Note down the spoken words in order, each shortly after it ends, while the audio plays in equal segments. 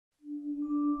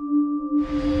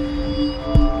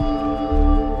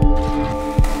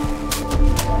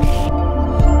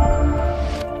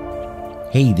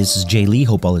Hey, this is Jay Lee,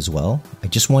 hope all is well. I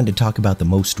just wanted to talk about the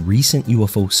most recent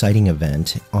UFO sighting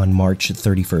event on March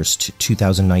 31st,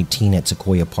 2019 at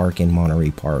Sequoia Park in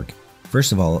Monterey Park.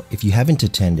 First of all, if you haven't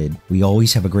attended, we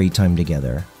always have a great time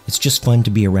together. It's just fun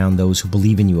to be around those who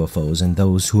believe in UFOs and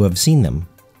those who have seen them.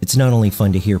 It's not only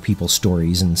fun to hear people's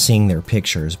stories and seeing their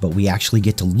pictures, but we actually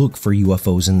get to look for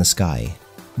UFOs in the sky.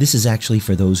 This is actually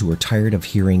for those who are tired of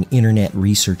hearing internet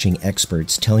researching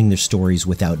experts telling their stories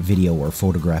without video or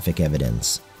photographic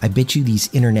evidence. I bet you these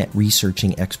internet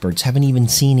researching experts haven't even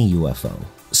seen a UFO.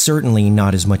 Certainly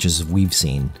not as much as we've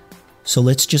seen. So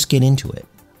let's just get into it.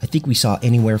 I think we saw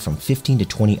anywhere from 15 to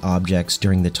 20 objects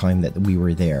during the time that we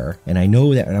were there, and I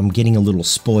know that I'm getting a little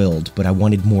spoiled, but I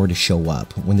wanted more to show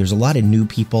up. When there's a lot of new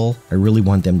people, I really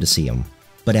want them to see them.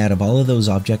 But out of all of those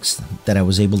objects that I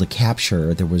was able to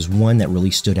capture, there was one that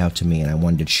really stood out to me and I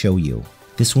wanted to show you.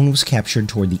 This one was captured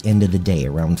toward the end of the day,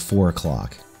 around 4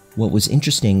 o'clock. What was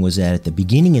interesting was that at the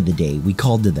beginning of the day, we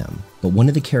called to them, but one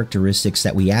of the characteristics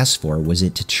that we asked for was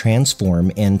it to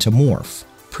transform and to morph.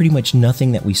 Pretty much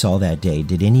nothing that we saw that day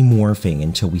did any morphing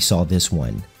until we saw this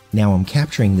one. Now I'm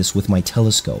capturing this with my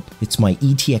telescope. It's my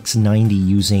ETX90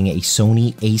 using a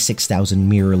Sony a6000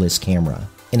 mirrorless camera.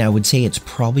 And I would say it's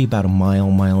probably about a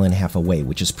mile and a half away,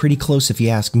 which is pretty close if you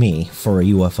ask me, for a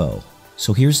UFO.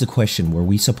 So here's the question, were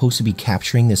we supposed to be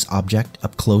capturing this object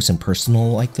up close and personal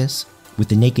like this? With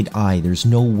the naked eye, there's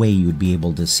no way you would be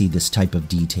able to see this type of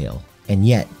detail. And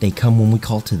yet, they come when we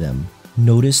call to them.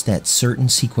 Notice that certain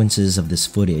sequences of this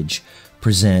footage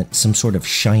present some sort of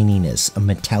shininess, a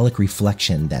metallic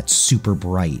reflection that's super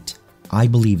bright. I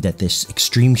believe that this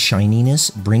extreme shininess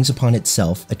brings upon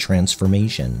itself a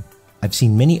transformation. I've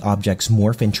seen many objects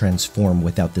morph and transform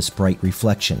without this bright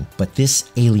reflection, but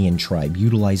this alien tribe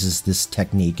utilizes this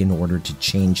technique in order to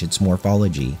change its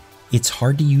morphology. It's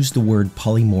hard to use the word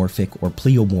polymorphic or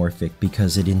pleomorphic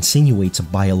because it insinuates a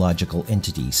biological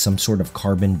entity, some sort of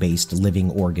carbon-based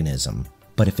living organism.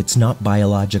 But if it's not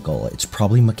biological, it's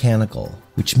probably mechanical,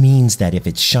 which means that if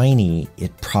it's shiny,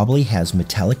 it probably has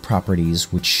metallic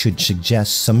properties which should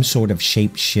suggest some sort of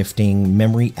shape-shifting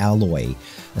memory alloy,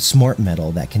 a smart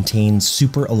metal that contains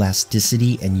super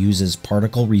elasticity and uses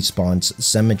particle response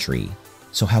symmetry.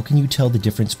 So how can you tell the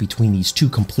difference between these two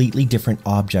completely different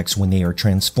objects when they are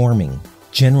transforming?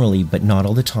 Generally, but not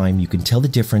all the time, you can tell the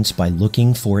difference by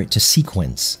looking for it to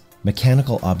sequence.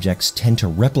 Mechanical objects tend to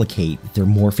replicate their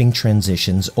morphing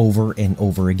transitions over and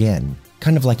over again,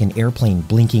 kind of like an airplane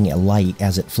blinking a light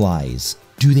as it flies.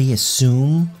 Do they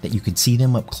assume that you could see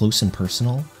them up close and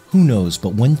personal? Who knows,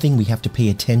 but one thing we have to pay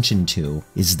attention to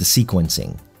is the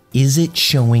sequencing. Is it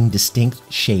showing distinct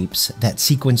shapes that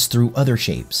sequence through other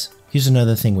shapes? Here's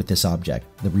another thing with this object.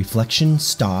 The reflection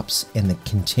stops and it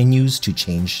continues to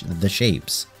change the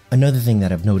shapes. Another thing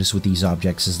that I've noticed with these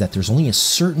objects is that there's only a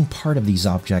certain part of these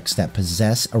objects that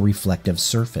possess a reflective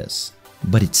surface.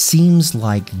 But it seems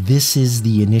like this is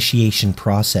the initiation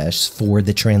process for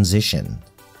the transition.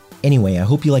 Anyway, I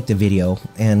hope you liked the video,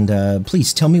 and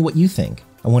please tell me what you think.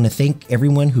 I want to thank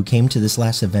everyone who came to this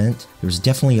last event. There was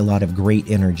definitely a lot of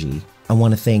great energy. I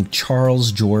want to thank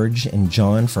Charles, George, and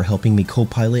John for helping me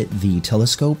co-pilot the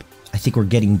telescope. I think we're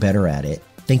getting better at it.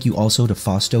 Thank you also to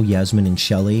Fausto, Yasmin, and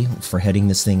Shelley for heading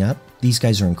this thing up. These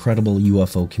guys are incredible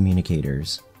UFO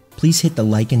communicators. Please hit the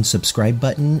like and subscribe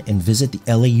button and visit the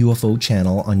LA UFO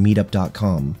channel on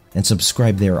meetup.com and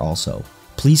subscribe there also.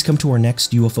 Please come to our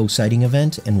next UFO sighting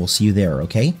event and we'll see you there,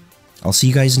 okay? I'll see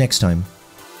you guys next time.